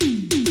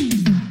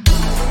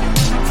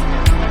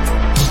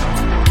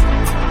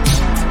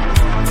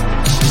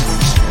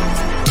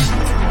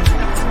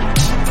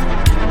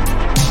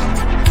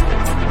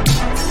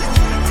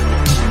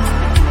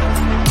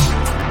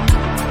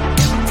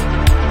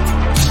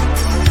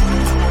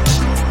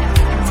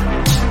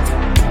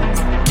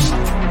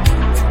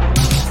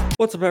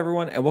What's up,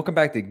 everyone, and welcome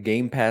back to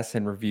Game Pass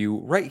and Review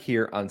right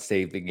here on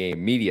Save the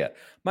Game Media.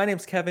 My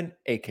name's Kevin,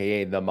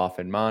 aka The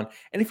Muffin Mon,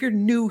 and if you're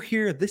new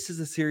here, this is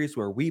a series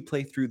where we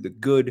play through the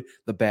good,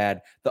 the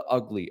bad, the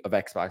ugly of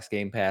Xbox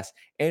Game Pass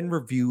and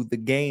review the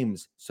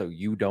games so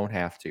you don't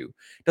have to.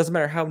 Doesn't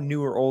matter how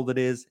new or old it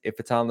is, if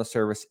it's on the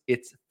service,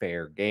 it's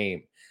fair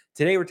game.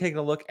 Today, we're taking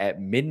a look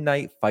at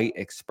Midnight Fight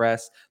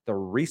Express, the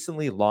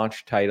recently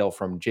launched title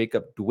from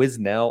Jacob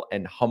Dwisnell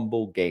and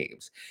Humble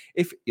Games.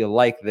 If you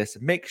like this,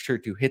 make sure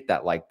to hit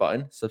that like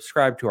button,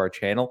 subscribe to our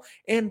channel,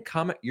 and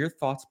comment your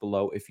thoughts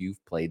below if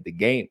you've played the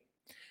game.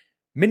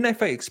 Midnight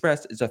Fight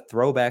Express is a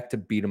throwback to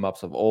beat 'em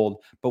ups of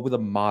old, but with a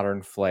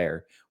modern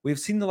flair. We've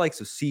seen the likes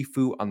of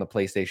Sifu on the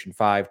PlayStation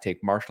 5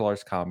 take martial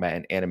arts combat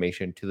and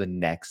animation to the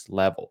next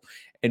level,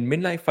 and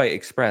Midnight Fight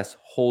Express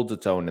holds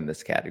its own in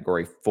this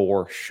category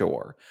for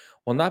sure.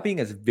 While not being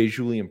as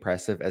visually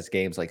impressive as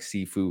games like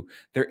Sifu,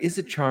 there is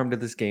a charm to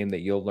this game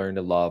that you'll learn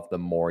to love the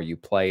more you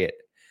play it.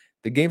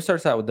 The game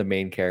starts out with the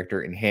main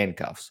character in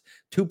handcuffs,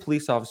 two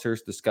police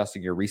officers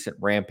discussing your recent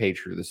rampage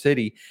through the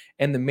city,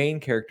 and the main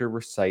character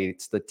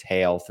recites the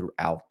tale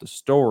throughout the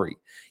story.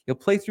 You'll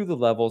play through the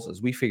levels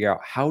as we figure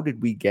out how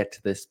did we get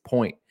to this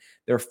point.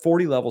 There are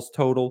 40 levels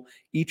total,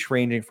 each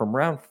ranging from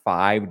around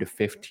 5 to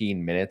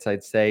 15 minutes,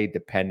 I'd say,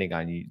 depending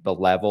on the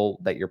level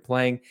that you're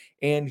playing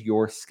and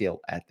your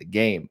skill at the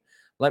game.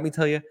 Let me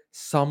tell you,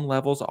 some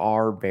levels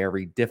are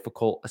very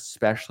difficult,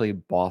 especially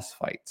boss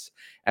fights.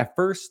 At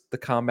first, the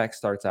combat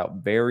starts out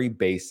very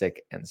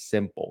basic and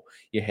simple.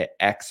 You hit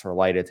X for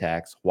light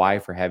attacks, Y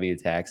for heavy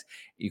attacks,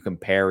 you can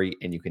parry,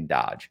 and you can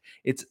dodge.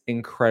 It's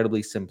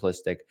incredibly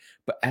simplistic,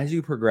 but as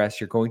you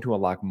progress, you're going to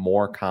unlock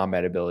more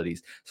combat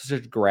abilities, such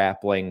as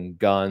grappling,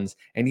 guns,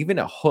 and even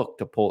a hook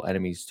to pull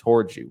enemies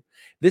towards you.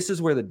 This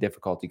is where the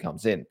difficulty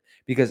comes in,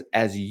 because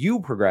as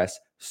you progress,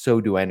 so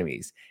do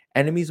enemies.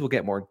 Enemies will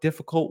get more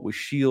difficult with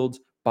shields,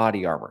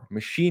 body armor,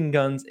 machine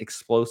guns,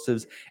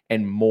 explosives,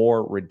 and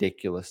more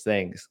ridiculous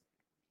things.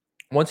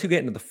 Once you get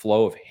into the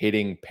flow of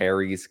hitting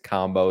parries,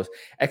 combos,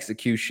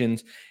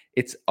 executions,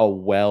 it's a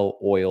well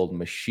oiled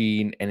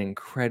machine and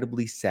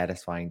incredibly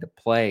satisfying to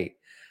play.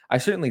 I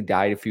certainly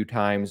died a few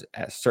times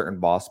at certain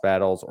boss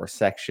battles or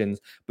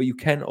sections, but you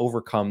can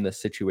overcome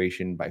this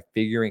situation by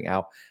figuring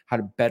out how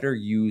to better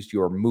use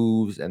your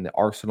moves and the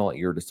arsenal at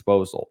your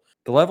disposal.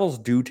 The levels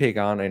do take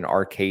on an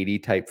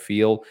arcadey type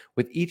feel,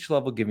 with each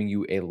level giving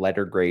you a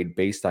letter grade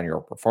based on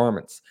your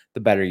performance. The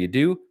better you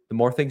do, the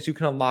more things you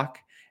can unlock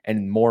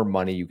and more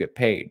money you get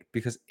paid,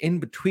 because in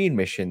between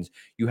missions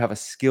you have a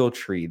skill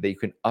tree that you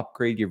can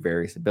upgrade your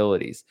various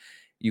abilities.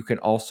 You can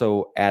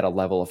also add a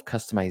level of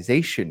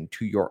customization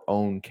to your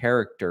own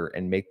character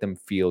and make them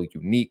feel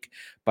unique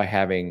by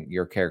having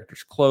your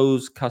character's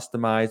clothes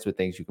customized with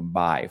things you can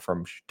buy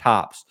from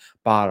tops,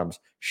 bottoms,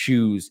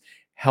 shoes,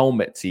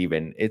 helmets,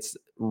 even. It's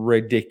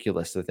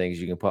ridiculous the things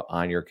you can put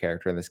on your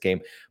character in this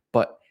game,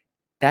 but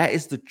that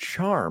is the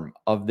charm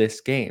of this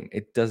game.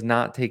 It does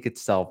not take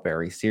itself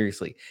very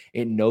seriously.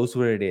 It knows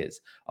what it is,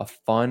 a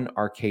fun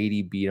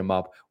arcadey beat 'em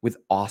up with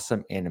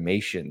awesome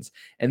animations.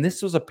 And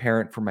this was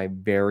apparent from my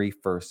very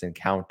first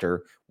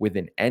encounter with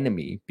an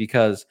enemy,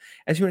 because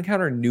as you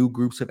encounter new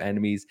groups of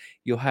enemies,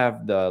 you'll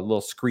have the little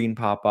screen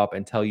pop up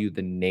and tell you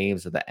the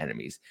names of the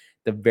enemies.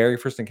 The very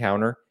first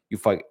encounter, you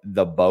fight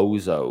the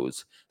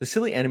Bozos. The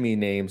silly enemy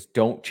names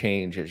don't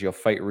change as you'll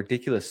fight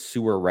ridiculous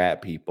sewer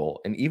rat people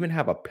and even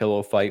have a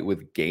pillow fight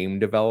with game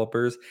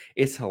developers.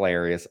 It's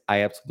hilarious.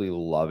 I absolutely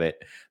love it.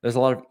 There's a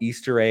lot of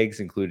Easter eggs,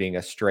 including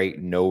a straight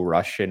no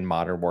Russian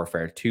Modern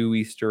Warfare 2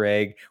 Easter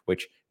egg,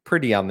 which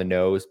pretty on the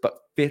nose, but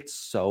fits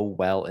so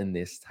well in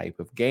this type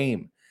of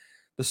game.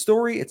 The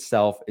story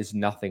itself is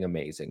nothing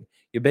amazing.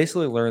 You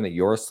basically learn that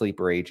you're a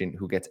sleeper agent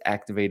who gets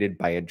activated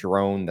by a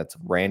drone that's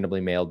randomly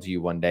mailed to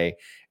you one day,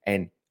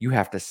 and you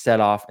have to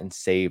set off and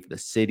save the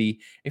city.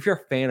 If you're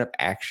a fan of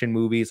action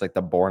movies like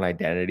The Bourne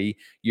Identity,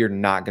 you're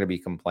not going to be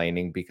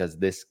complaining, because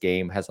this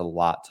game has a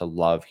lot to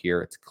love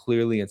here. It's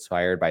clearly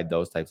inspired by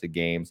those types of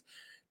games.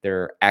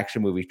 Their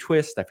action movie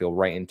twist, I feel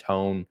right in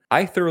tone.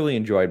 I thoroughly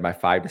enjoyed my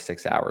 5 to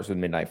 6 hours with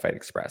Midnight Fight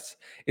Express.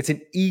 It's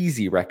an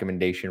easy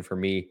recommendation for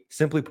me.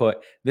 Simply put,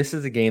 this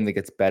is a game that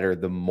gets better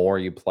the more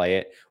you play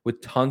it, with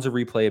tons of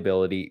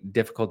replayability,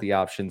 difficulty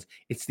options.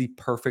 It's the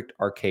perfect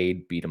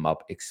arcade beat 'em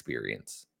up experience.